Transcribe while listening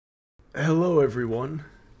Hello everyone.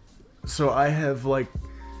 So I have like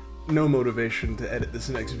no motivation to edit this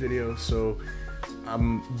next video, so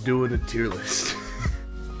I'm doing a tier list.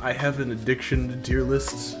 I have an addiction to tier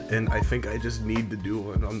lists, and I think I just need to do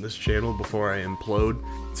one on this channel before I implode.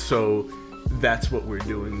 So that's what we're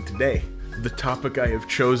doing today. The topic I have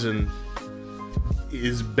chosen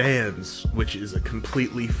is bands, which is a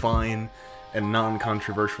completely fine and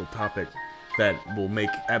non-controversial topic that will make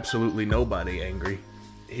absolutely nobody angry.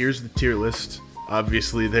 Here's the tier list.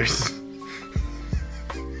 Obviously there's...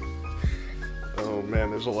 oh man,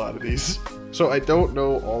 there's a lot of these. So I don't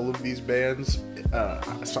know all of these bands,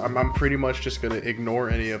 so I'm pretty much just gonna ignore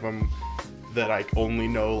any of them that I only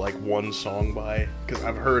know like one song by, because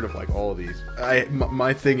I've heard of like all of these.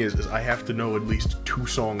 My thing is I have to know at least 2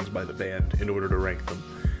 songs by the band in order to rank them.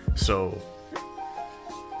 So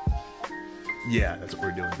yeah, that's what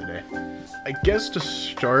we're doing today. I guess to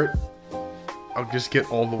start, I'll just get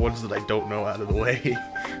all the ones that I don't know out of the way,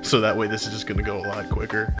 so that way this is just gonna go a lot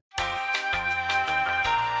quicker.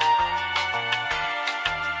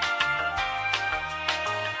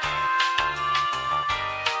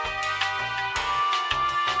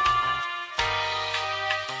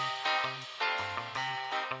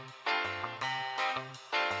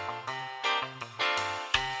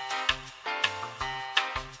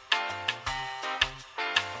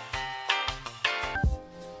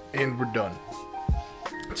 And we're done.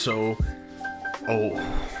 So,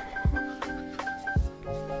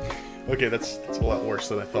 okay, that's a lot worse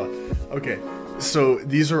than I thought. Okay, so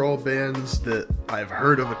these are all bands that I've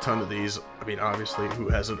heard of. A ton of these. I mean, obviously, who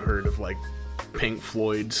hasn't heard of like Pink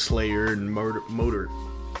Floyd, Slayer, and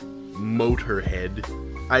Motorhead?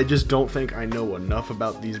 I just don't think I know enough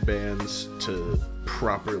about these bands to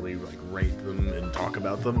properly like rate them and talk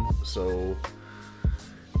about them. So,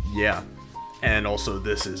 yeah. And also,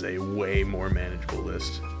 this is a way more manageable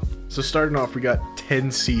list. So starting off, we got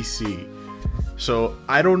 10cc. So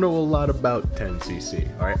I don't know a lot about 10cc.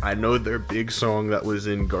 Alright, I know their big song that was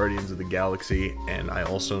in Guardians of the Galaxy, and I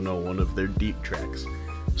also know one of their deep tracks.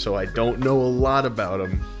 So I don't know a lot about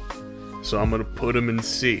them, so I'm gonna put them in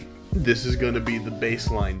C. This is gonna be the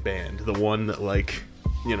baseline band, the one that, like,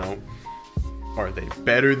 you know, are they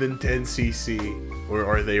better than 10cc, or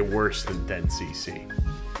are they worse than 10cc?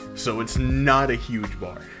 So it's not a huge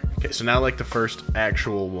bar. Okay, so now like the first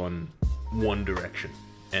actual one, One Direction.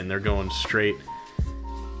 And they're going straight.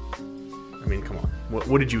 I mean, come on.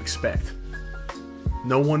 What did you expect?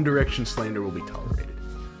 No One Direction slander will be tolerated.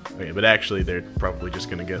 Okay, but actually they're probably just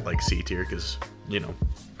gonna get like C tier because, you know,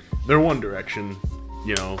 they're One Direction.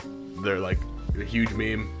 You know, they're like a huge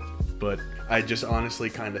meme. But I just honestly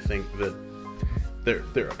kind of think that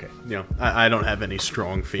they're okay. You know, I don't have any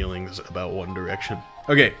strong feelings about One Direction.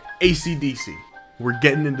 Okay, AC/DC. We're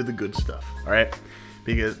getting into the good stuff, alright?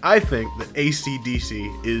 Because I think that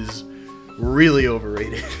AC/DC is really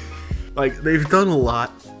overrated. Like, they've done a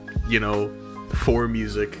lot, you know, for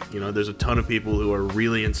music. You know, there's a ton of people who are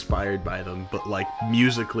really inspired by them, but, like,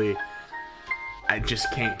 musically, I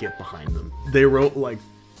just can't get behind them. They wrote, like,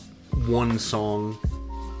 one song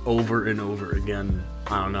over and over again.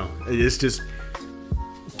 I don't know. It's just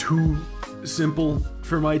too simple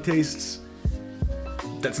for my tastes.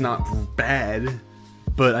 That's not bad,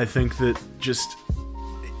 but I think that just,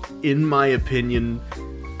 in my opinion,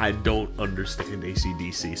 I don't understand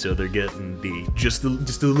AC/DC, so they're getting D, just a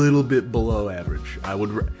little bit below average.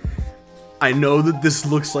 I know that this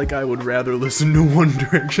looks like I would rather listen to One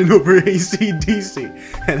Direction over AC/DC,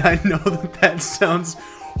 and I know that that sounds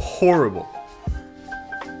horrible,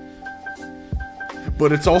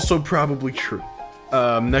 but it's also probably true.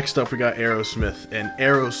 Next up, we got Aerosmith, and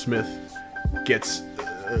Aerosmith gets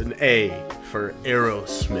an A for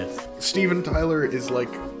Aerosmith. Steven Tyler is like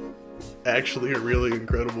actually a really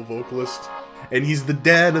incredible vocalist, and he's the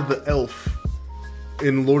dad of the elf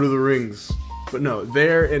in Lord of the Rings. But no,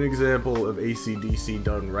 they're an example of AC/DC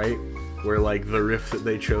done right, where like the riff that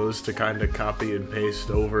they chose to kind of copy and paste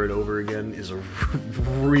over and over again is a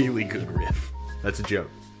really good riff. That's a joke.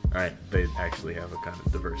 Alright, they actually have a kind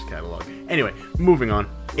of diverse catalog. Anyway, moving on.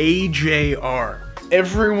 AJR.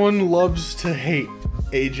 Everyone loves to hate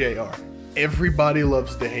AJR. Everybody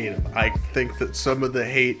loves to hate him. I think that some of the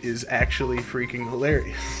hate is actually freaking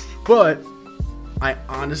hilarious. But I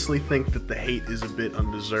honestly think that the hate is a bit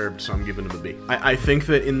undeserved, so I'm giving him a B. I think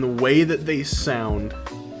that in the way that they sound,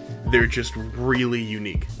 they're just really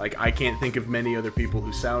unique. Like, I can't think of many other people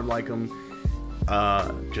who sound like them.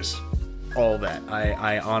 Just all that.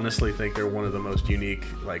 I honestly think they're one of the most unique,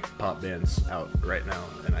 like, pop bands out right now,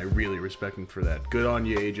 and I really respect them for that. Good on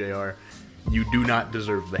you, AJR. You do not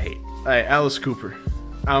deserve the hate. Alright, Alice Cooper.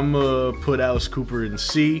 I'm gonna put Alice Cooper in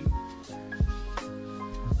C.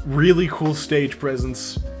 Really cool stage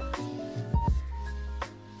presence.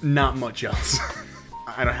 Not much else.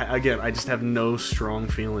 Again, I just have no strong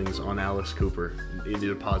feelings on Alice Cooper,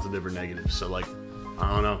 either positive or negative, so like, I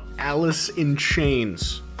don't know. Alice in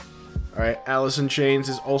Chains. Alright, Alice in Chains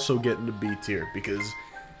is also getting to B tier, because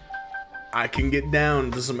I can get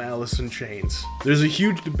down to some Alice in Chains. There's a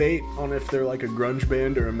huge debate on if they're like a grunge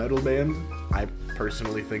band or a metal band. I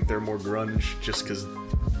personally think they're more grunge, just because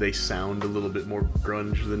they sound a little bit more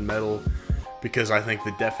grunge than metal, because I think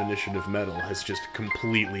the definition of metal has just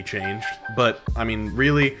completely changed. But, I mean,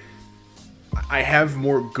 really, I have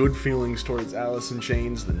more good feelings towards Alice in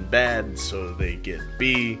Chains than bad, so they get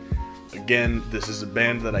B. Again, this is a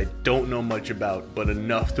band that I don't know much about, but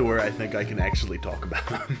enough to where I think I can actually talk about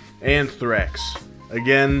them. Anthrax.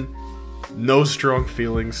 Again, no strong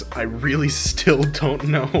feelings. I really still don't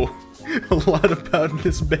know a lot about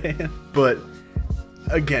this band, but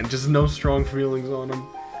again, just no strong feelings on them.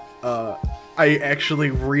 I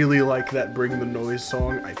actually really like that Bring the Noise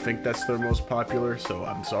song. I think that's their most popular, so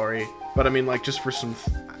I'm sorry. But I mean, like, just for some...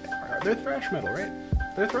 they're thrash metal, right?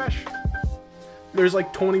 They're thrash. There's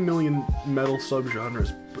like 20 million metal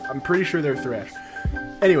subgenres. I'm pretty sure they're thrash.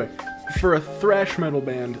 Anyway, for a thrash metal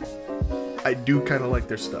band, I do kind of like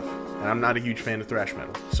their stuff. And I'm not a huge fan of thrash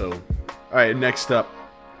metal, so... Alright, next up,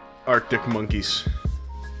 Arctic Monkeys.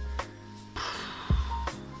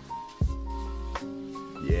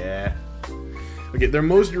 Yeah. Okay, their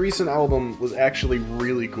most recent album was actually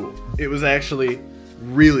really cool. It was actually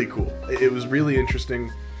really cool. It was really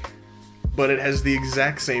interesting, but it has the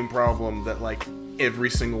exact same problem that, like, every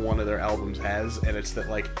single one of their albums has, and it's that,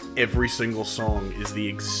 like, every single song is the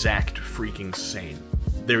exact freaking same.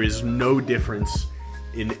 There is no difference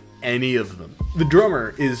in any of them. The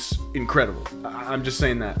drummer is incredible. I'm just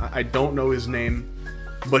saying that. I don't know his name,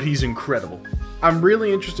 but he's incredible. I'm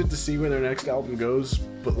really interested to see where their next album goes,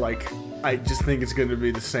 but, like, I just think it's going to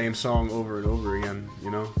be the same song over and over again,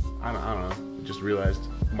 you know? I don't know. I just realized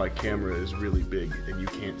my camera is really big and you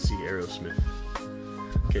can't see Aerosmith.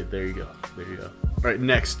 Okay, there you go. There you go. Alright,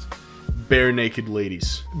 next. Bare Naked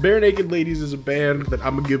Ladies. Bare Naked Ladies is a band that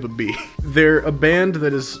I'm gonna give a B. They're a band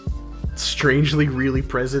that is strangely really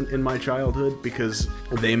present in my childhood because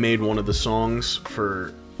they made one of the songs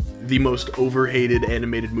for the most overhated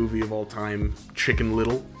animated movie of all time, Chicken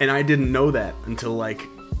Little. And I didn't know that until, like,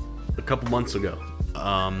 a couple months ago.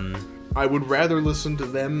 I would rather listen to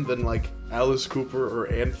them than, like, Alice Cooper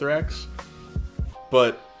or Anthrax,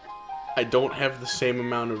 but I don't have the same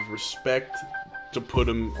amount of respect to put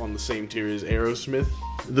them on the same tier as Aerosmith.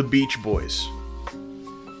 The Beach Boys.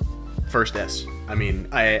 First S. I mean,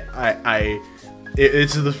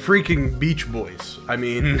 it's the freaking Beach Boys. I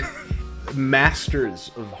mean,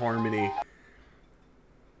 masters of harmony.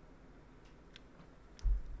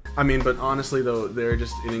 I mean, but honestly though, they're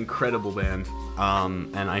just an incredible band,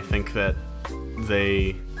 and I think that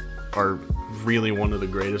they are really one of the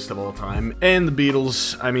greatest of all time. And the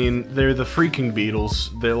Beatles, I mean, they're the freaking Beatles.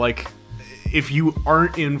 They're like, if you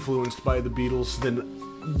aren't influenced by the Beatles, then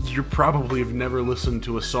you probably have never listened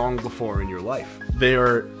to a song before in your life. They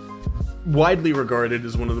are widely regarded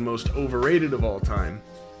as one of the most overrated of all time,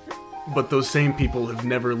 but those same people have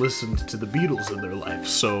never listened to the Beatles in their life,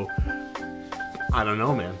 so I don't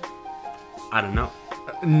know, man. I don't know.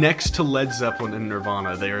 Next to Led Zeppelin and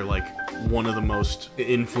Nirvana, they are like one of the most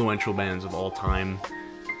influential bands of all time.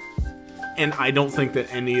 And I don't think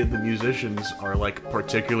that any of the musicians are like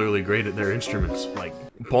particularly great at their instruments. Like,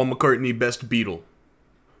 Paul McCartney, best Beatle.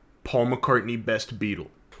 Paul McCartney, best Beatle.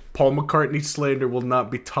 Paul McCartney slander will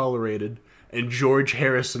not be tolerated, and George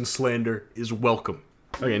Harrison slander is welcome.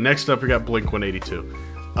 Okay, next up we got Blink-182.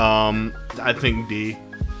 I think D.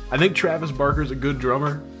 I think Travis Barker's a good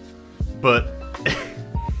drummer, but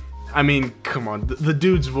I mean, come on, the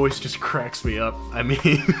dude's voice just cracks me up. I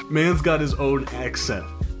mean, man's got his own accent.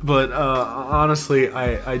 But honestly,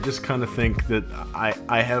 I just kind of think that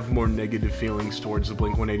I have more negative feelings towards the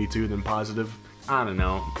Blink-182 than positive. I don't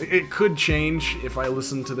know. It could change if I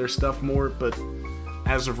listen to their stuff more, but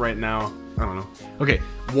as of right now, I don't know. Okay,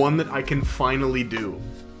 one that I can finally do.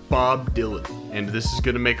 Bob Dylan. And this is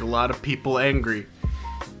gonna make a lot of people angry,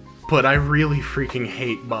 but I really freaking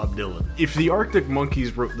hate Bob Dylan. If the Arctic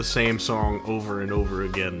Monkeys wrote the same song over and over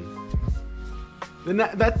again,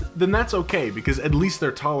 then that's okay, because at least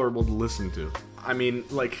they're tolerable to listen to. I mean,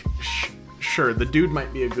 like, sure, the dude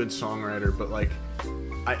might be a good songwriter, but like,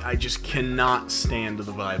 I just cannot stand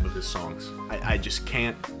the vibe of his songs. I just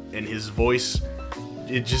can't, and his voice,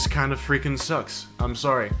 it just kind of freaking sucks. I'm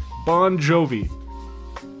sorry. Bon Jovi.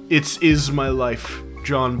 It's Is My Life,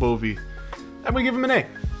 John Bovey. I'm gonna give him an A.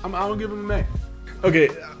 I'll give him an A. Okay,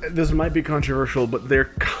 this might be controversial, but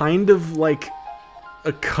they're kind of like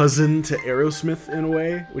a cousin to Aerosmith in a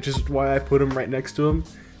way, which is why I put them right next to them.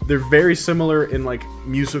 They're very similar in like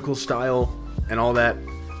musical style and all that.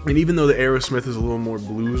 And even though the Aerosmith is a little more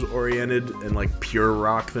blues oriented and like pure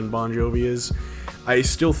rock than Bon Jovi is, I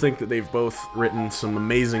still think that they've both written some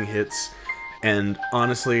amazing hits. And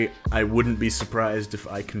honestly, I wouldn't be surprised if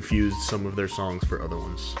I confused some of their songs for other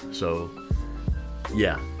ones. So,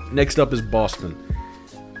 yeah. Next up is Boston.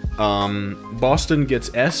 Boston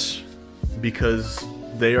gets S because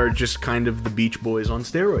they are just kind of the Beach Boys on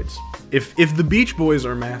steroids. If the Beach Boys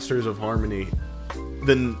are masters of harmony,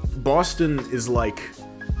 then Boston is like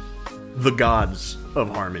the gods of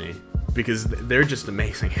harmony, because they're just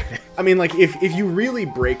amazing. I mean, like, if you really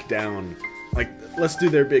break down, like, let's do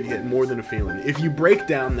their big hit, More Than a Feeling. If you break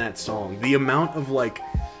down that song, the amount of, like,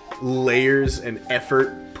 layers and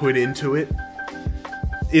effort put into it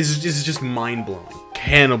is just mind-blowing.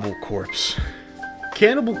 Cannibal Corpse.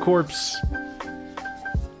 Cannibal Corpse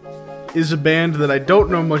is a band that I don't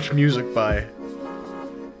know much music by,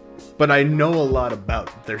 but I know a lot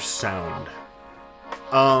about their sound.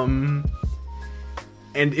 And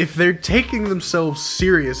if they're taking themselves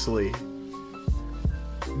seriously,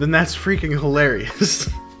 then that's freaking hilarious.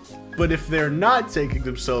 But if they're not taking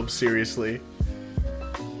themselves seriously,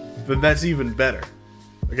 then that's even better.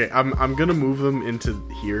 Okay, I'm gonna move them into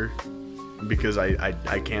here, because I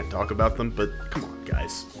can't talk about them, but come on,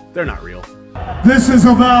 guys. They're not real. This is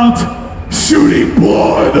about shooting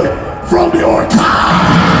blood from your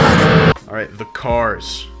cock! Alright, the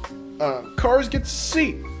Cars. Cars gets a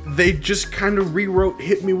C. They just kind of rewrote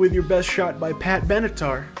Hit Me With Your Best Shot by Pat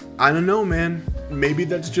Benatar. I don't know, man. Maybe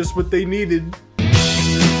that's just what they needed.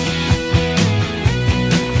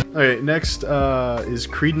 Alright, next is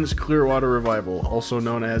Creedence Clearwater Revival, also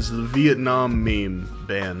known as the Vietnam Meme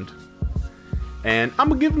Band. And I'm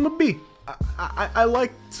gonna give them a B. I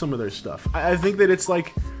like some of their stuff. I think that it's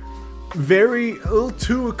like a little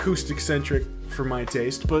too acoustic-centric for my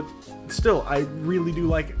taste, but still, I really do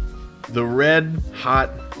like it. The Red Hot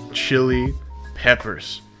Chili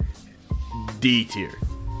Peppers. D tier.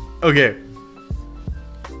 Okay.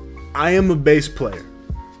 I am a bass player,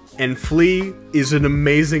 and Flea is an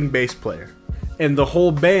amazing bass player, and the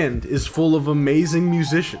whole band is full of amazing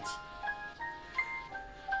musicians.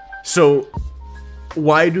 So,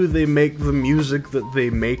 why do they make the music that they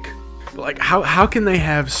make? Like, how can they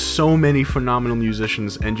have so many phenomenal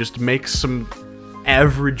musicians and just make some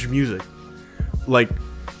average music? Like,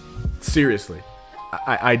 seriously,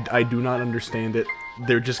 I do not understand it.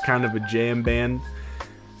 They're just kind of a jam band.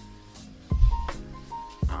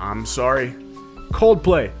 I'm sorry.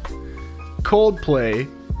 Coldplay. Coldplay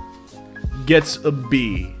gets a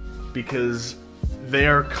B because they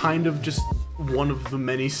are kind of just one of the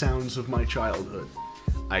many sounds of my childhood.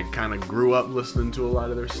 I kind of grew up listening to a lot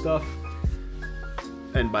of their stuff,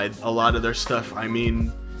 and by a lot of their stuff, I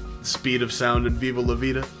mean Speed of Sound and Viva La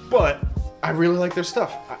Vida, but I really like their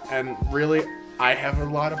stuff, and really, I have a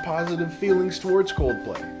lot of positive feelings towards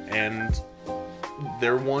Coldplay, and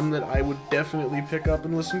they're one that I would definitely pick up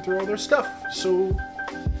and listen through all their stuff, so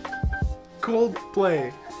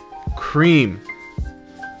Coldplay. Cream.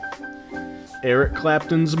 Eric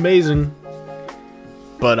Clapton's amazing,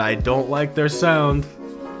 but I don't like their sound.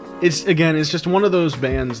 It's just one of those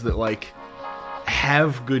bands that, like,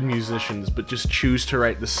 have good musicians, but just choose to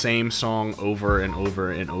write the same song over and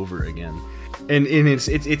over and over again. And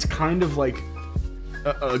it's kind of like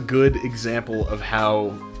a good example of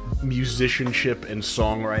how musicianship and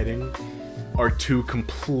songwriting are two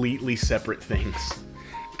completely separate things.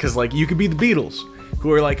 Because, like, you could be the Beatles,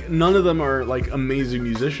 who are, like, none of them are, like, amazing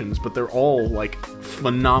musicians, but they're all, like,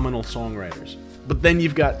 phenomenal songwriters. But then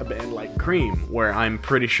you've got a band like Cream, where I'm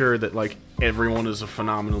pretty sure that, like, everyone is a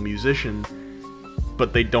phenomenal musician,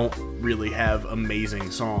 but they don't really have amazing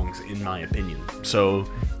songs, in my opinion. So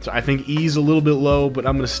I think E's a little bit low, but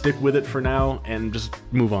I'm gonna stick with it for now and just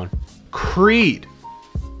move on. Creed.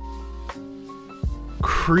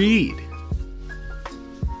 Creed.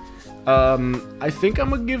 I think I'm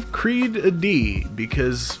gonna give Creed a D,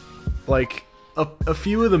 because, like, a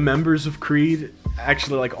few of the members of Creed,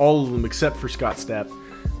 actually, like, all of them except for Scott Stapp,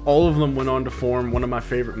 all of them went on to form one of my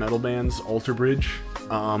favorite metal bands, Alter Bridge.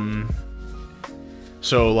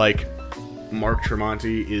 So, like, Mark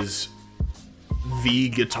Tremonti is the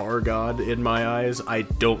guitar god in my eyes. I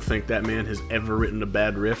don't think that man has ever written a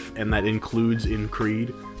bad riff, and that includes in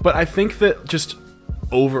Creed. But I think that just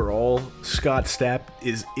overall, Scott Stapp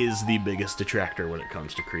is the biggest detractor when it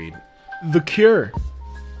comes to Creed. The Cure,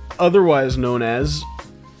 otherwise known as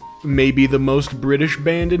maybe the most British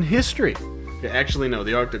band in history. Yeah, actually, no,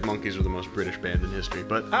 the Arctic Monkeys are the most British band in history,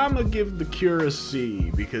 but I'm gonna give The Cure a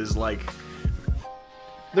C, because, like,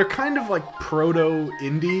 they're kind of like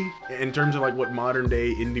proto-indie in terms of like what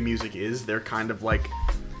modern-day indie music is. They're kind of like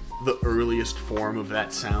the earliest form of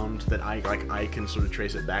that sound that I can sort of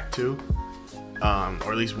trace it back to,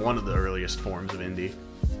 or at least one of the earliest forms of indie.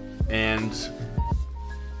 And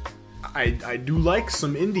I do like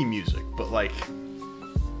some indie music, but like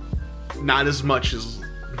not as much as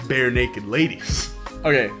Bare Naked Ladies.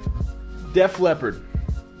 Okay, Def Leppard,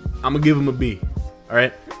 I'm gonna give them a B. All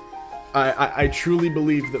right. I truly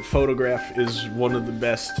believe that Photograph is one of the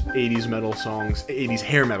best 80s metal songs, 80s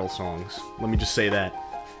hair metal songs. Let me just say that.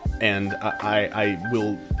 And I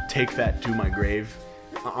will take that to my grave.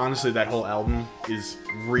 Honestly, that whole album is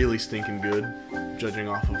really stinking good, judging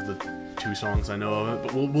off of the 2 songs I know of it.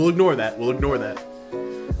 But we'll ignore that. We'll ignore that.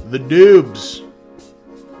 The Doobs.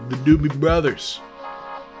 The Doobie Brothers.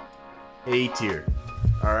 A tier.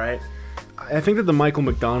 Alright? I think that the Michael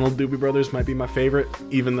McDonald Doobie Brothers might be my favorite,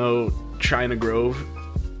 even though China Grove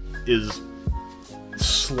is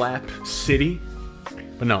slap city.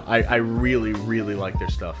 But no, I really, really like their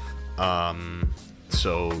stuff.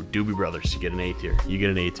 So, Doobie Brothers, you get an A tier. You get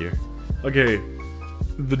an A tier. Okay,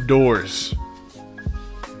 The Doors.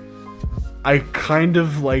 I kind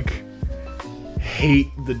of, like, hate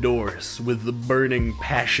The Doors with the burning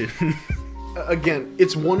passion. Again,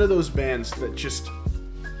 it's one of those bands that just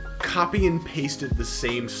copy and pasted the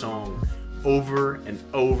same song over and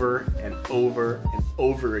over and over and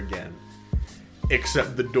over again.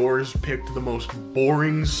 Except The Doors picked the most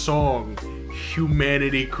boring song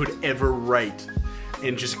humanity could ever write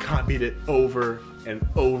and just copied it over and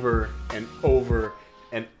over and over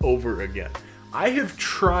and over again. I have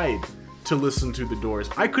tried to listen to The Doors.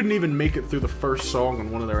 I couldn't even make it through the first song on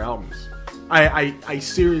one of their albums. I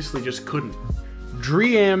seriously just couldn't.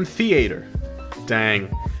 Dream Theater.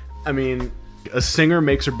 Dang. I mean, a singer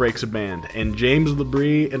makes or breaks a band, and James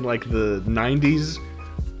LaBrie in like the 90s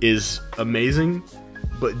is amazing,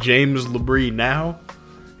 but James LaBrie now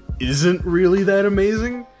isn't really that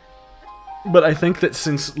amazing. But I think that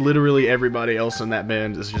since literally everybody else in that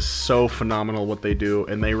band is just so phenomenal what they do,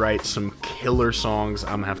 and they write some killer songs,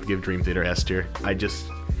 I'm gonna have to give Dream Theater S tier.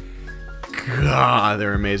 God,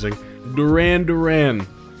 they're amazing. Duran Duran.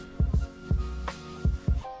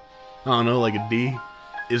 I don't know, like a D.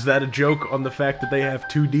 Is that a joke on the fact that they have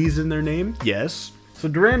 2 D's in their name? Yes. So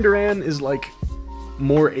Duran Duran is like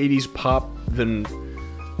more 80s pop than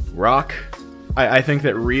rock. I think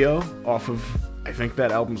that Rio, off of, I think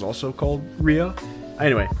that album's also called Rio.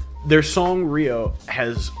 Anyway, their song Rio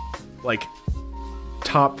has like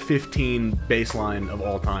top 15 bass line of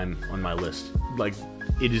all time on my list. Like,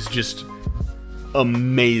 it is just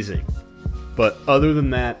amazing. But other than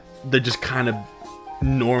that, they're just kind of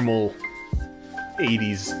normal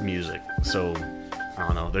 80s music, so I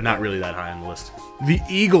don't know, they're not really that high on the list. The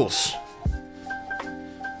Eagles.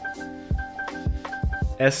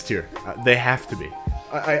 S tier. They have to be.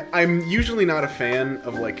 I'm usually not a fan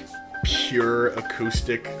of like pure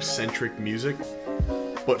acoustic centric music,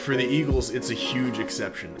 but for the Eagles it's a huge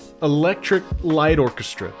exception. Electric Light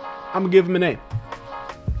Orchestra. I'm gonna give them an A.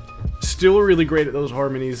 Still really great at those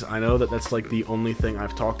harmonies. I know that that's like the only thing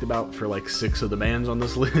I've talked about for like 6 of the bands on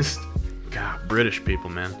this list. God, British people,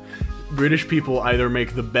 man. British people either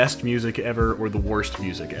make the best music ever or the worst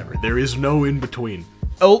music ever. There is no in between.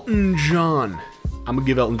 Elton John. I'm gonna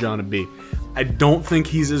give Elton John a B. I don't think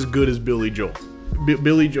he's as good as Billy Joel.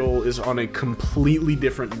 Billy Joel is on a completely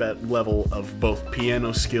different level of both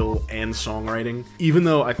piano skill and songwriting. Even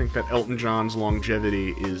though I think that Elton John's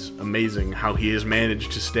longevity is amazing, how he has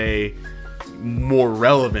managed to stay more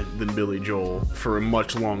relevant than Billy Joel for a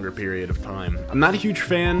much longer period of time. I'm not a huge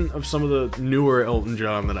fan of some of the newer Elton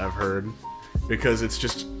John that I've heard, because it's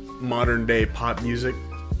just modern day pop music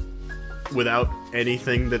without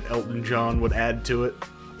anything that Elton John would add to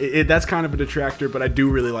it. That's kind of a detractor, but I do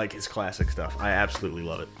really like his classic stuff. I absolutely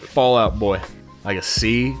love it. Fall Out Boy. Like a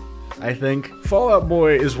C, I think. Fall Out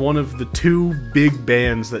Boy is one of the 2 big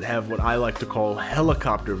bands that have what I like to call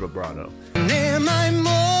helicopter vibrato. Am I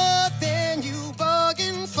more than you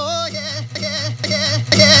bargained for?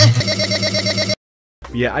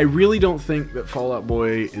 Yeah, I really don't think that Fall Out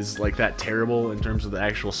Boy is like that terrible in terms of the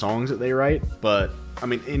actual songs that they write, but I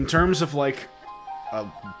mean, in terms of like a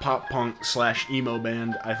pop punk / emo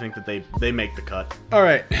band, I think that they make the cut.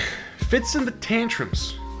 Alright, Fits and the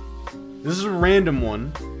Tantrums. This is a random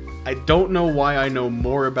one. I don't know why I know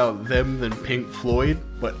more about them than Pink Floyd,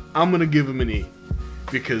 but I'm gonna give them an E.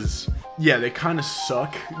 Because, yeah, they kind of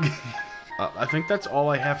suck. I think that's all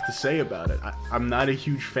I have to say about it. I'm not a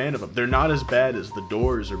huge fan of them. They're not as bad as The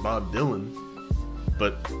Doors or Bob Dylan,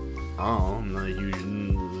 but oh, I'm not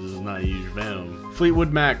a huge fan of them.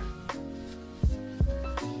 Fleetwood Mac,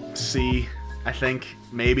 C, I think,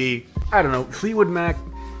 maybe. I don't know. Fleetwood Mac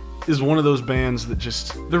is one of those bands that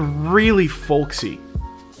just, they're really folksy.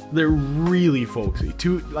 They're really folksy.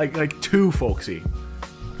 Too folksy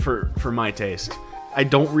for my taste. I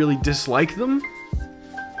don't really dislike them.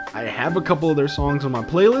 I have a couple of their songs on my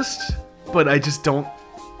playlist, but I just don't,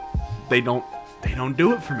 they don't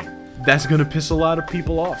do it for me. That's gonna piss a lot of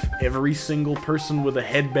people off. Every single person with a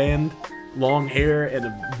headband, long hair, and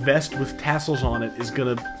a vest with tassels on it is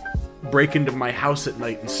gonna break into my house at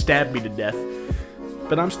night and stab me to death.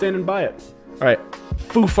 But I'm standing by it. Alright,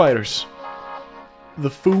 Foo Fighters. The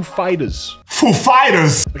Foo Fighters. Foo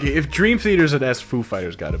Fighters! Okay, if Dream Theater's an S, Foo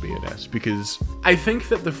Fighters gotta be an S, because I think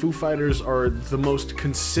that the Foo Fighters are the most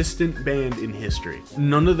consistent band in history.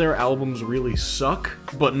 None of their albums really suck,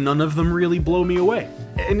 but none of them really blow me away.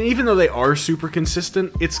 And even though they are super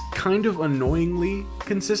consistent, it's kind of annoyingly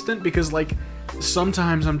consistent, because, like,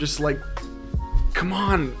 sometimes I'm just like, come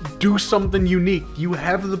on, do something unique. You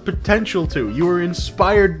have the potential to. You were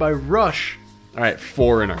inspired by Rush. Alright,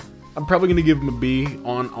 Foreigner. I'm probably going to give him a B,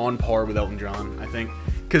 on par with Elton John, I think.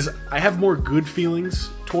 Because I have more good feelings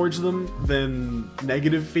towards them than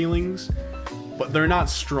negative feelings. But they're not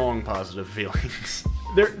strong positive feelings.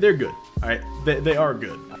 They're good, alright? They are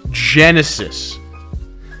good. Genesis.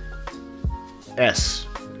 S.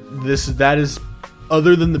 That is,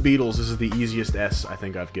 other than the Beatles, this is the easiest S I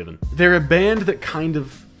think I've given. They're a band that kind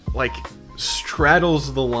of, like,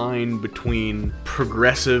 straddles the line between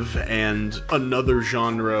progressive and another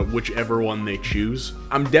genre, whichever one they choose.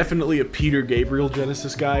 I'm definitely a Peter Gabriel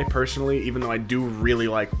Genesis guy, personally, even though I do really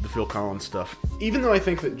like the Phil Collins stuff. Even though I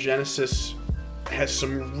think that Genesis has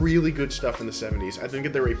some really good stuff in the 70s, I think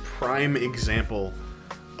that they're a prime example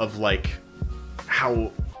of, like,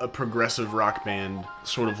 how a progressive rock band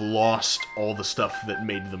sort of lost all the stuff that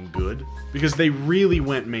made them good, because they really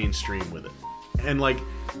went mainstream with it. And, like,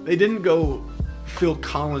 they didn't go Phil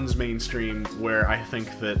Collins mainstream, where I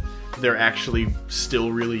think that they're actually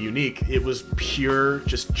still really unique. It was pure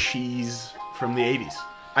just cheese from the 80s.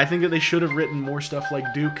 I think that they should have written more stuff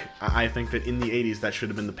like Duke. I think that in the 80s that should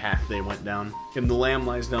have been the path they went down. And The Lamb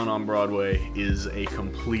Lies Down on Broadway is a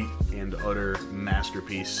complete and utter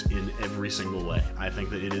masterpiece in every single way. I think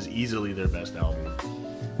that it is easily their best album.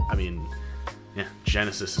 I mean, yeah,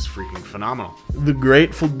 Genesis is freaking phenomenal. The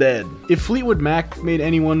Grateful Dead. If Fleetwood Mac made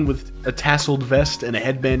anyone with a tasseled vest and a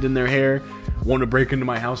headband in their hair want to break into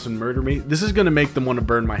my house and murder me, this is gonna make them want to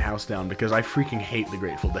burn my house down, because I freaking hate the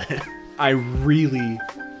Grateful Dead. I really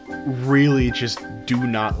just do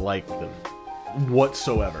not like them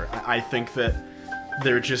whatsoever. I think that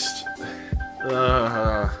they're just...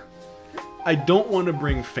 I don't want to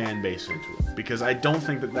bring fan base into it, because I don't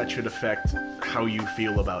think that that should affect how you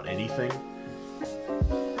feel about anything.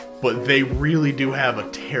 But they really do have a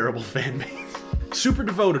terrible fan base. Super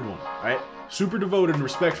devoted one, right? Super devoted and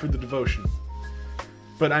respect for the devotion.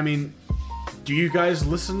 But I mean, do you guys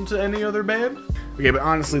listen to any other band? Okay, but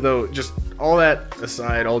honestly though, just all that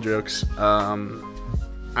aside, all jokes,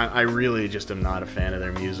 I really just am not a fan of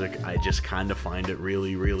their music. I just kind of find it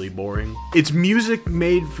really, really boring. It's music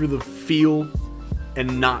made for the feel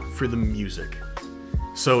and not for the music.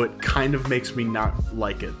 So it kind of makes me not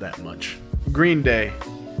like it that much. Green Day.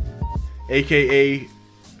 AKA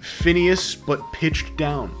Phineas, but pitched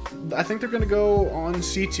down. I think they're gonna go on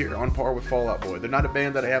C tier, on par with Fall Out Boy. They're not a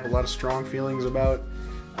band that I have a lot of strong feelings about.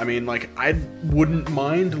 I mean, like, I wouldn't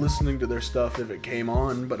mind listening to their stuff if it came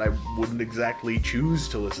on, but I wouldn't exactly choose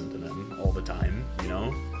to listen to them all the time, you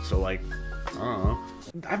know? So, like, I don't know.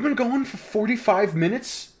 I've been going for 45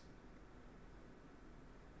 minutes?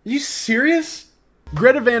 Are you serious?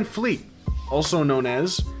 Greta Van Fleet, also known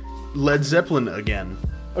as Led Zeppelin again.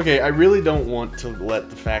 Okay, I really don't want to let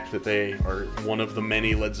the fact that they are one of the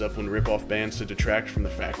many Led Zeppelin ripoff bands to detract from the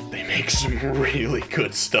fact that they make some really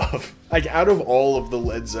good stuff. Like, out of all of the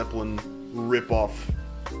Led Zeppelin ripoff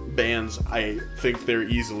bands, I think they're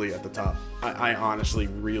easily at the top. I honestly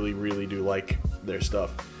really, really do like their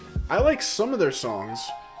stuff. I like some of their songs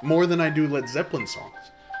more than I do Led Zeppelin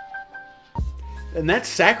songs. And that's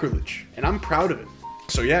sacrilege, and I'm proud of it.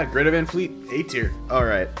 So yeah, Greta Van Fleet, A tier.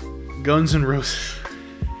 Alright, Guns N' Roses.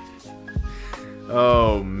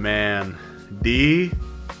 Oh man, D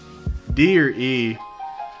or E?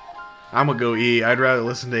 I'm gonna go E. I'd rather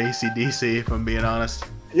listen to AC/DC if I'm being honest.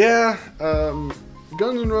 Yeah,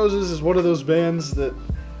 Guns N' Roses is one of those bands that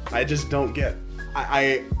I just don't get.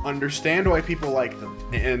 I understand why people like them,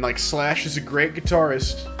 and like Slash is a great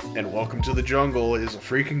guitarist, and Welcome to the Jungle is a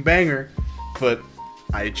freaking banger, but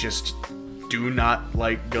I just do not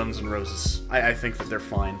like Guns N' Roses. I think that they're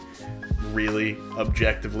fine, really,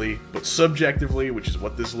 objectively, but subjectively, which is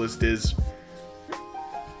what this list is,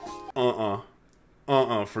 for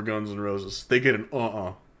Guns N' Roses. They get an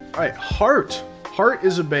Alright, Heart. Heart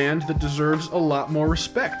is a band that deserves a lot more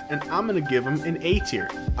respect, and I'm gonna give them an A tier.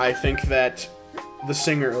 I think that the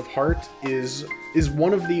singer of Heart is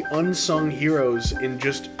one of the unsung heroes in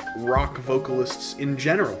just rock vocalists in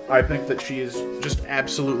general. I think that she is just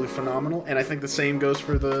absolutely phenomenal, and I think the same goes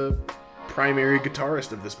for the primary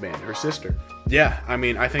guitarist of this band, her sister. Yeah, I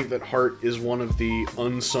mean, I think that Heart is one of the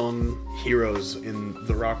unsung heroes in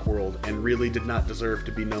the rock world, and really did not deserve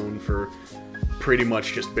to be known for pretty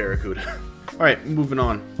much just Barracuda. Alright, moving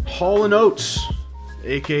on. Hall & Oates,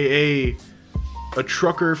 aka a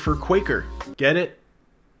trucker for Quaker. Get it?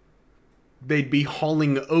 They'd be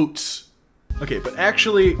hauling oats. Okay, but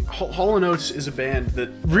actually, Hall & Oates is a band that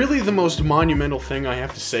really the most monumental thing I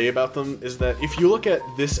have to say about them is that if you look at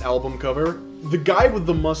this album cover, the guy with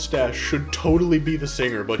the mustache should totally be the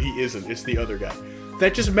singer, but he isn't. It's the other guy.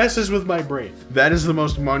 That just messes with my brain. That is the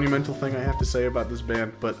most monumental thing I have to say about this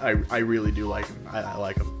band, but I really do like him. I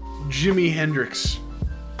like him. Jimi Hendrix.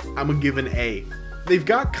 I'm gonna give an A. They've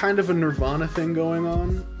got kind of a Nirvana thing going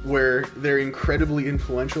on, where they're incredibly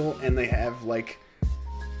influential and they have, like,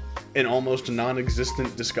 an almost non-existent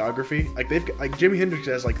discography. Like, they've got, like, Jimi Hendrix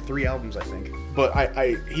has, like, 3 albums, I think. But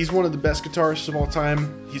he's one of the best guitarists of all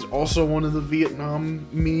time. He's also one of the Vietnam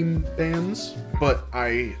meme bands. But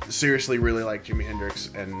I seriously really like Jimi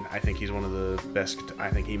Hendrix, and I think he's one of the best, I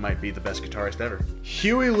think he might be the best guitarist ever.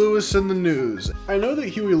 Huey Lewis and the News. I know that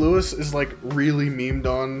Huey Lewis is, like, really memed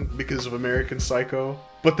on because of American Psycho,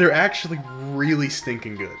 but they're actually really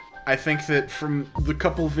stinking good. I think that from the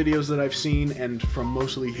couple videos that I've seen, and from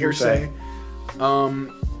mostly hearsay,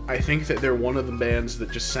 I think that they're one of the bands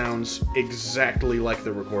that just sounds exactly like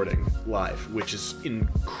the recording live, which is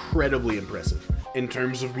incredibly impressive. In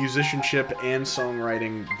terms of musicianship and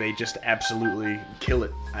songwriting, they just absolutely kill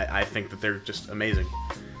it. I think that they're just amazing.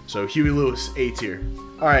 So Huey Lewis, A tier.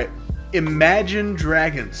 Alright, Imagine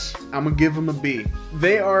Dragons. I'm gonna give them a B.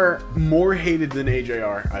 They are more hated than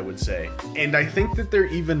AJR, I would say. And I think that they're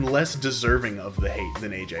even less deserving of the hate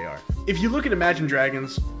than AJR. If you look at Imagine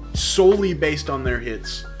Dragons solely based on their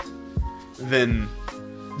hits, then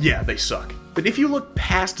yeah, they suck. But if you look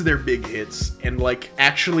past their big hits and, like,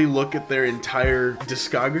 actually look at their entire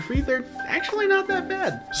discography, they're actually not that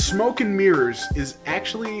bad. Smoke and Mirrors is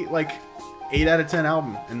actually, like, 8 out of 10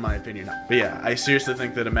 album, in my opinion. But yeah, I seriously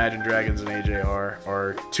think that Imagine Dragons and AJR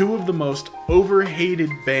are 2 of the most overhated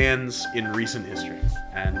bands in recent history.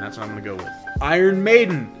 And that's what I'm gonna go with. Iron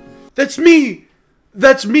Maiden. That's me!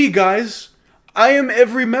 That's me, guys! I am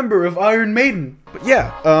every member of Iron Maiden. But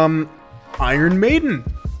yeah, Iron Maiden.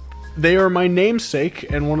 They are my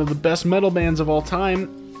namesake and one of the best metal bands of all time.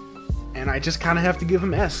 And I just kind of have to give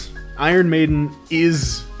them S. Iron Maiden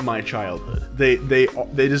is my childhood.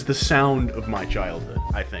 That is the sound of my childhood,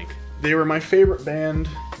 I think. They were my favorite band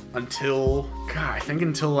until, God, I think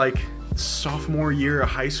until, like, sophomore year of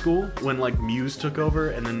high school, when, like, Muse took over,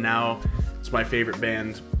 and then now it's my favorite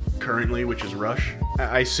band currently, which is Rush.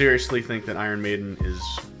 I seriously think that Iron Maiden is,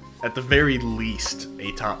 at the very least,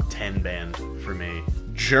 a top 10 band for me.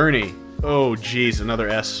 Journey. Oh, geez, another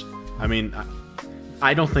S. I mean,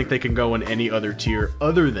 I don't think they can go in any other tier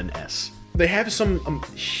other than S. They have some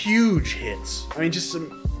huge hits. I mean, just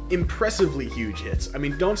some impressively huge hits. I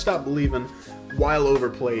mean, Don't Stop Believin', while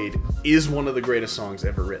overplayed, is one of the greatest songs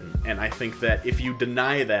ever written. And I think that if you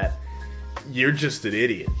deny that, you're just an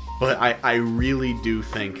idiot. But I really do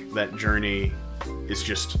think that Journey is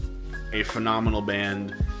just a phenomenal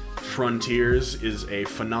band. Frontiers is a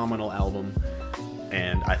phenomenal album.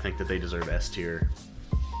 And I think that they deserve S tier.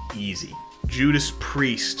 Easy. Judas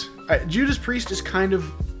Priest. Judas Priest is kind of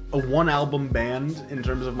a one-album band in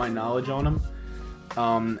terms of my knowledge on them.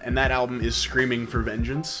 And that album is Screaming for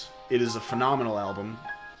Vengeance. It is a phenomenal album.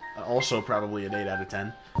 Also probably an 8 out of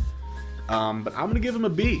 10. But I'm going to give them a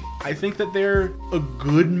B. I think that they're a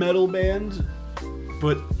good metal band,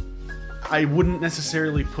 but I wouldn't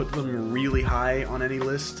necessarily put them really high on any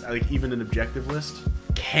list, like even an objective list.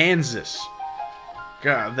 Kansas.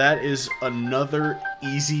 God, that is another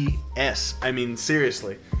easy S. I mean,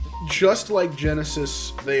 seriously. Just like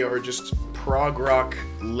Genesis, they are just prog rock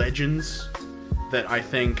legends that I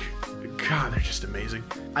think, God, they're just amazing.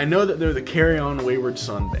 I know that they're the Carry On Wayward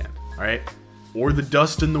Son band, alright? Or the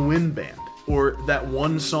Dust in the Wind band. Or that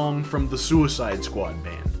one song from the Suicide Squad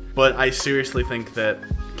band. But I seriously think that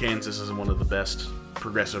Kansas is one of the best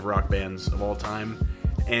progressive rock bands of all time.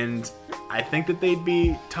 And I think that they'd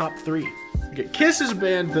be top 3. Okay, Kiss is a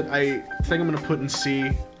band that I think I'm going to put in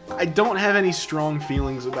C. I don't have any strong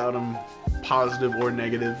feelings about them, positive or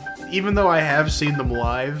negative, even though I have seen them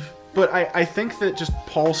live. But I think that just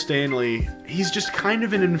Paul Stanley, he's just kind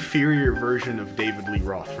of an inferior version of David Lee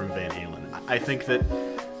Roth from Van Halen. I think that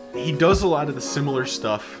he does a lot of the similar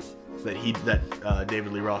stuff that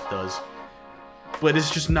David Lee Roth does, but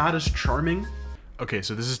it's just not as charming. Okay,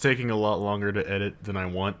 so this is taking a lot longer to edit than I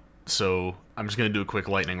want, so I'm just gonna do a quick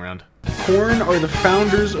lightning round. Korn are the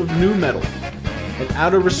founders of nu metal, and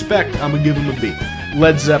out of respect, I'm gonna give them a B.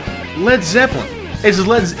 Led Zeppelin. Led Zeppelin. It's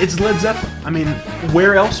Led Zeppelin. I mean,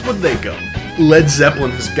 where else would they go? Led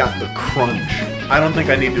Zeppelin has got the crunch. I don't think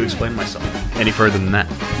I need to explain myself any further than that.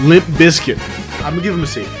 Limp Bizkit. I'm gonna give them a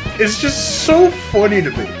C. It's just so funny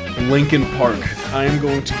to me. Linkin Park. I am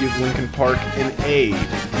going to give Linkin Park an A.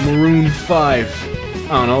 Maroon 5. I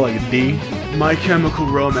don't know, like a D. My Chemical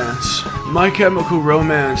Romance. My Chemical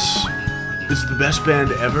Romance is the best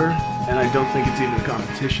band ever, and I don't think it's even a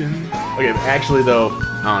competition. Okay, actually though,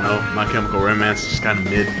 I don't know, My Chemical Romance is kind of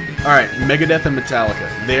mid. Alright, Megadeth and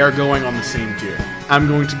Metallica. They are going on the same tier. I'm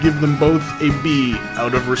going to give them both a B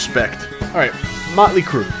out of respect. Alright, Motley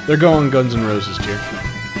Crue. They're going Guns N' Roses tier.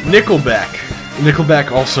 Nickelback.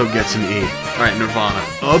 Nickelback also gets an E. Alright, Nirvana.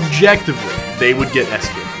 Objectively, they would get S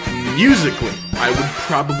tier. Musically, I would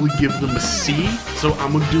probably give them a C, so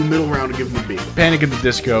I'm gonna do middle round and give them a B. Panic at the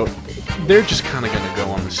Disco, they're just kind of gonna go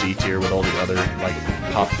on the C tier with all the other, like,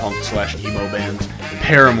 pop punk / emo bands.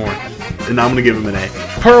 Paramore, and I'm gonna give them an A.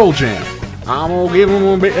 Pearl Jam, I'm gonna give them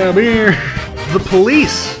a B. The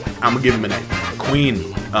Police, I'm gonna give them an A.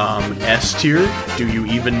 Queen, S tier, do you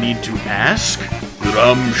even need to ask?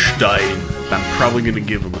 Rammstein, I'm probably gonna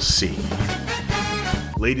give them a C.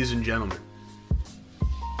 Ladies and gentlemen,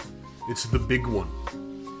 it's the big one.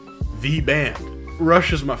 The band.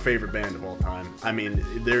 Rush is my favorite band of all time. I mean,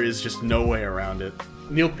 there is just no way around it.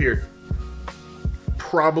 Neil Peart.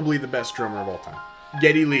 Probably the best drummer of all time.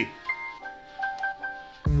 Geddy Lee.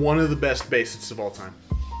 One of the best bassists of all time.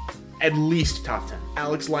 At least top 10.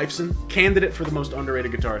 Alex Lifeson. Candidate for the most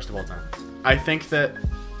underrated guitarist of all time. I think that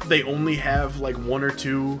they only have like 1 or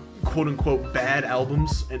 2 quote-unquote bad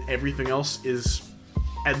albums, and everything else is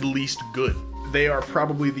at least good. They are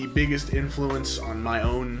probably the biggest influence on my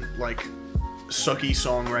own, like, sucky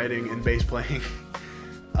songwriting and bass playing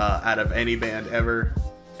out of any band ever.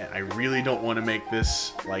 And I really don't want to make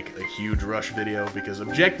this, like, a huge Rush video, because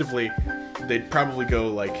objectively, they'd probably go,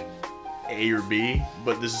 like, A or B,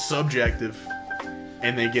 but this is subjective,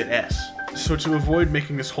 and they get S. So to avoid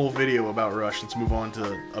making this whole video about Rush, let's move on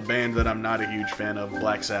to a band that I'm not a huge fan of,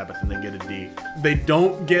 Black Sabbath, and they get a D. They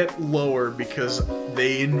don't get lower because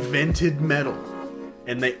they invented metal,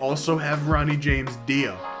 and they also have Ronnie James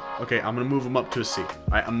Dio. Okay, I'm gonna move them up to a C.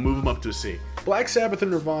 I'm moving them up to a C. Black Sabbath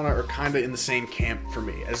and Nirvana are kind of in the same camp for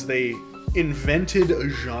me, as they invented a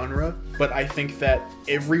genre, but I think that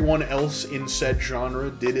everyone else in said genre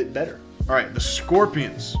did it better. Alright, the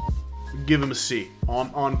Scorpions. Give them a C.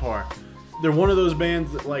 On par. They're one of those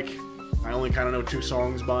bands that, like, I only kind of know 2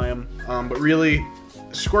 songs by them. But really,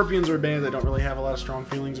 Scorpions are a band that I don't really have a lot of strong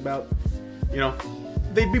feelings about. You know,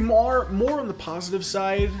 they'd be more on the positive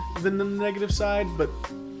side than the negative side, but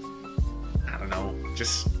I don't know.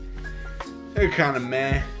 Just, they're kind of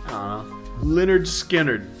meh. I don't know. Lynyrd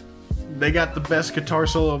Skynyrd. They got the best guitar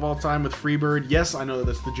solo of all time with Freebird. Yes, I know that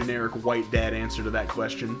that's the generic white dad answer to that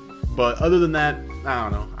question. But other than that, I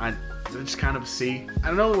don't know. It's kind of a C.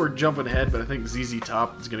 I know we're jumping ahead, but I think ZZ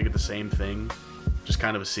Top is going to get the same thing. Just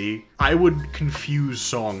kind of a C. I would confuse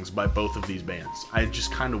songs by both of these bands. I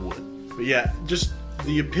just kind of would. But yeah, just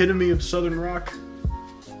the epitome of Southern rock.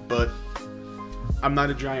 But I'm not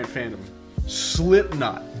a giant fan of them.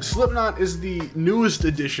 Slipknot. Slipknot is the newest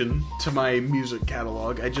addition to my music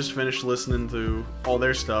catalog. I just finished listening to all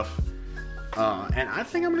their stuff. And I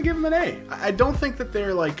think I'm going to give them an A. I don't think that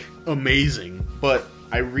they're, like, amazing, but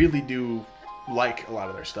I really do like a lot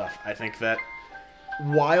of their stuff. I think that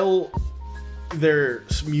while their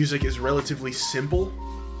music is relatively simple,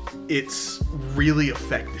 it's really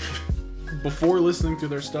effective. Before listening to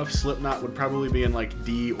their stuff, Slipknot would probably be in like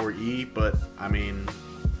D or E, but I mean,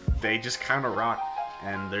 they just kind of rock,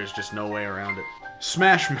 and there's just no way around it.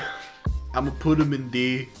 Smash Mouth. I'm gonna put them in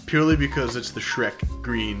D, purely because it's the Shrek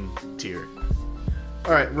green tier.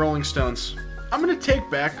 Alright, Rolling Stones. I'm gonna take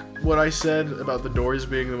back what I said about the Doors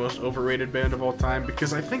being the most overrated band of all time,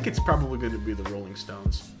 because I think it's probably gonna be the Rolling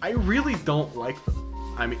Stones. I really don't like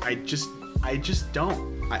them. I mean, I just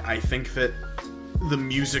don't. I think that the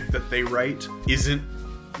music that they write isn't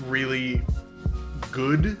really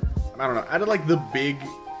good. I don't know. Out of like the big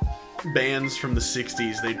bands from the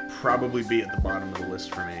 60s, they'd probably be at the bottom of the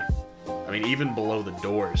list for me. I mean, even below the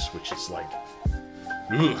Doors, which is like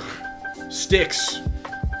Ugh. Styx,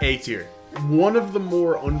 A tier. One of the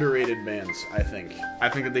more underrated bands, I think. I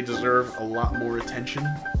think that they deserve a lot more attention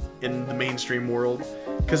in the mainstream world.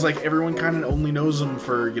 Because, like, everyone kind of only knows them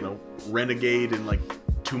for, you know, Renegade and, like,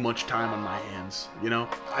 Too Much Time on My Hands, you know?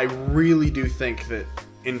 I really do think that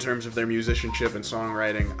in terms of their musicianship and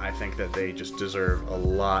songwriting, I think that they just deserve a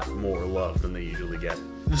lot more love than they usually get.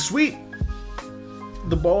 The Sweet,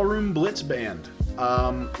 the Ballroom Blitz Band.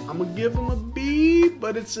 I'm gonna give them a B,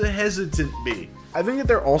 but it's a hesitant B. I think that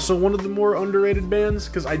they're also one of the more underrated bands,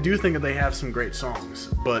 because I do think that they have some great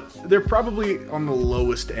songs, but they're probably on the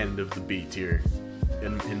lowest end of the B tier,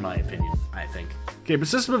 in my opinion, I think. Okay, but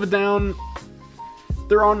System of a Down,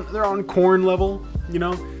 they're on Korn level, you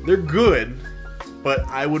know? They're good, but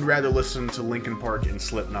I would rather listen to Linkin Park and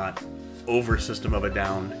Slipknot over System of a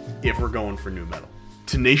Down if we're going for new metal.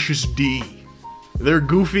 Tenacious D. They're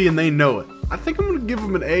goofy and they know it. I think I'm gonna give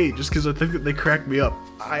them an A just because I think that they crack me up.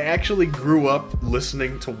 I actually grew up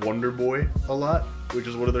listening to Wonder Boy a lot, which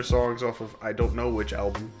is one of their songs off of I don't know which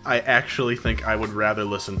album. I actually think I would rather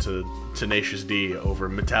listen to Tenacious D over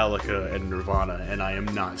Metallica and Nirvana, and I am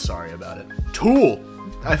not sorry about it. Tool!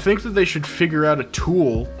 I think that they should figure out a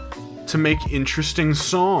tool to make interesting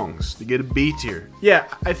songs to get a B tier. Yeah,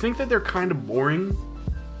 I think that they're kind of boring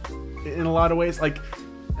in a lot of ways. Like,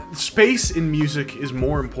 space in music is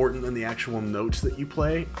more important than the actual notes that you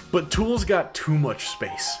play, but Tool's got too much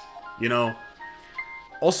space, you know?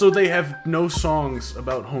 Also, they have no songs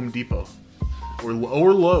about Home Depot or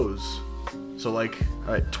Lowe's. So, like,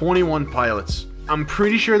 alright, 21 Pilots. I'm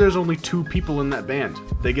pretty sure there's only 2 people in that band.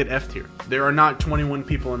 They get F tier. There are not 21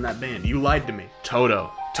 people in that band. You lied to me.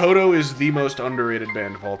 Toto. Toto is the most underrated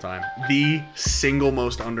band of all time. The single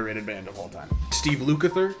most underrated band of all time. Steve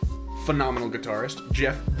Lukather, phenomenal guitarist.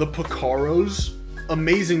 Jeff the Picaros,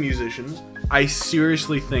 amazing musicians. I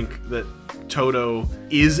seriously think that Toto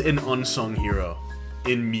is an unsung hero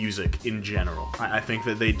in music in general. I think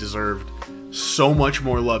that they deserved so much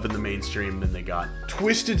more love in the mainstream than they got.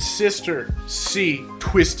 Twisted Sister, C.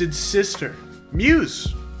 Twisted Sister.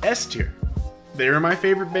 Muse, S tier. They were my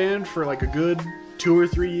favorite band for like a good 2 or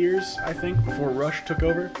 3 years, I think, before Rush took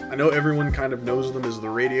over. I know everyone kind of knows them as the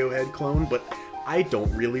Radiohead clone, but I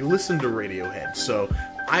don't really listen to Radiohead, so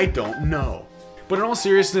I don't know. But in all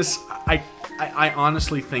seriousness, I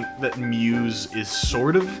honestly think that Muse is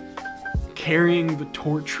sort of carrying the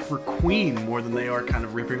torch for Queen more than they are kind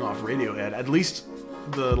of ripping off Radiohead, at least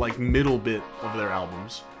the like middle bit of their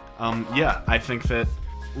albums. Yeah, I think that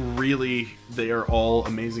really they are all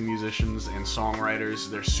amazing musicians and songwriters.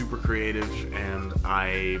 They're super creative, and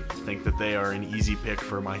I think that they are an easy pick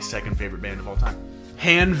for my second favorite band of all time.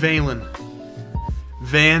 Van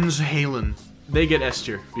Halen. They get S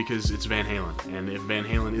tier because it's Van Halen, and if Van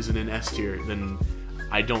Halen isn't in S tier, then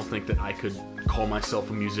I don't think that I could call myself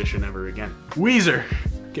a musician ever again. Weezer.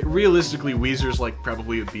 Okay, realistically, Weezer's like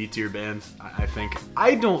probably a B tier band, I think.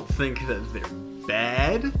 I don't think that they're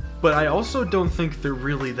bad, but I also don't think they're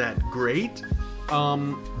really that great.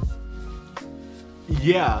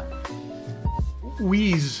 Yeah.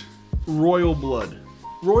 Wheeze. Royal Blood.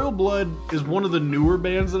 Royal Blood is one of the newer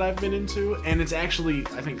bands that I've been into, and it's actually,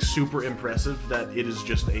 I think, super impressive that it is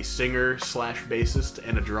just a singer slash bassist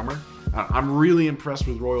and a drummer. I'm really impressed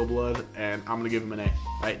with Royal Blood, and I'm gonna give them an A.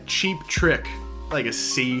 Alright, Cheap Trick, like a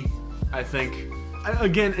C, I think.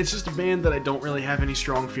 Again, it's just a band that I don't really have any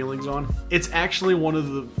strong feelings on. It's actually one of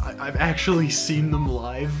the... I've actually seen them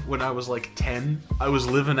live when I was like 10. I was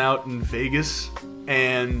living out in Vegas,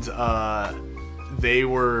 and they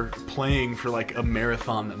were playing for like a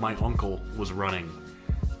marathon that my uncle was running,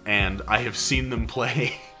 and I have seen them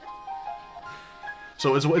play.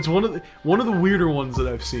 So it's one of the weirder ones that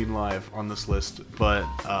I've seen live on this list. But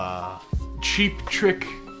Cheap Trick,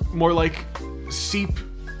 more like Seep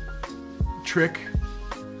Trick,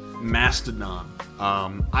 Mastodon.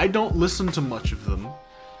 I don't listen to much of them.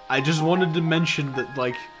 I just wanted to mention that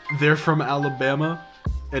like they're from Alabama,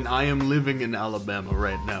 and I am living in Alabama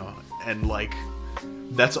right now, and like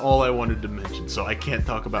that's all I wanted to mention. So I can't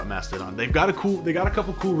talk about Mastodon. They got a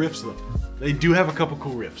couple cool riffs though. They do have a couple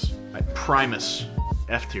cool riffs. Right, Primus,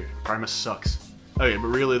 F tier. Primus sucks. Okay, but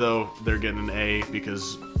really though, they're getting an A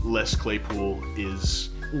because Les Claypool is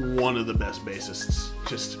one of the best bassists,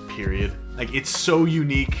 just period. Like, it's so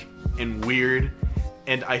unique and weird,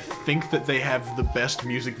 and I think that they have the best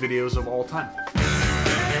music videos of all time.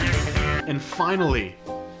 And finally,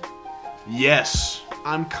 yes,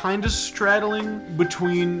 I'm kind of straddling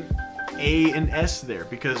between A and S there,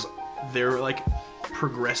 because they're like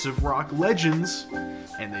progressive rock legends,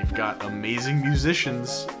 and they've got amazing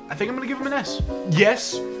musicians. I think I'm gonna give them an S.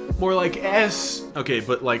 Yes, more like S. Okay,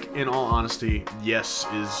 but like, in all honesty, Yes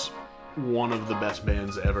is one of the best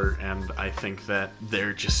bands ever, and I think that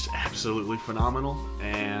they're just absolutely phenomenal.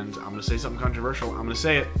 And I'm gonna say something controversial. I'm gonna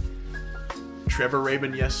say it. Trevor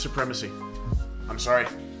Rabin, Yes supremacy. I'm sorry.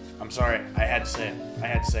 I had to say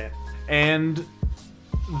it. And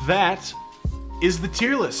that is the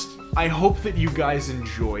tier list. I hope that you guys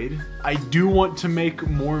enjoyed. I do want to make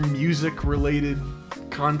more music-related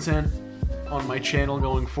content on my channel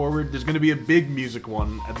going forward. There's going to be a big music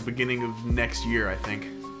one at the beginning of next year, I think.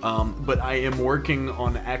 But I am working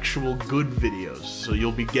on actual good videos, so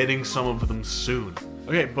you'll be getting some of them soon.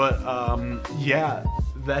 Okay, but yeah,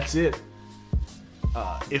 that's it.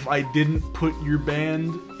 If I didn't put your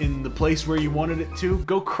band in the place where you wanted it to,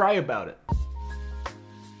 go cry about it.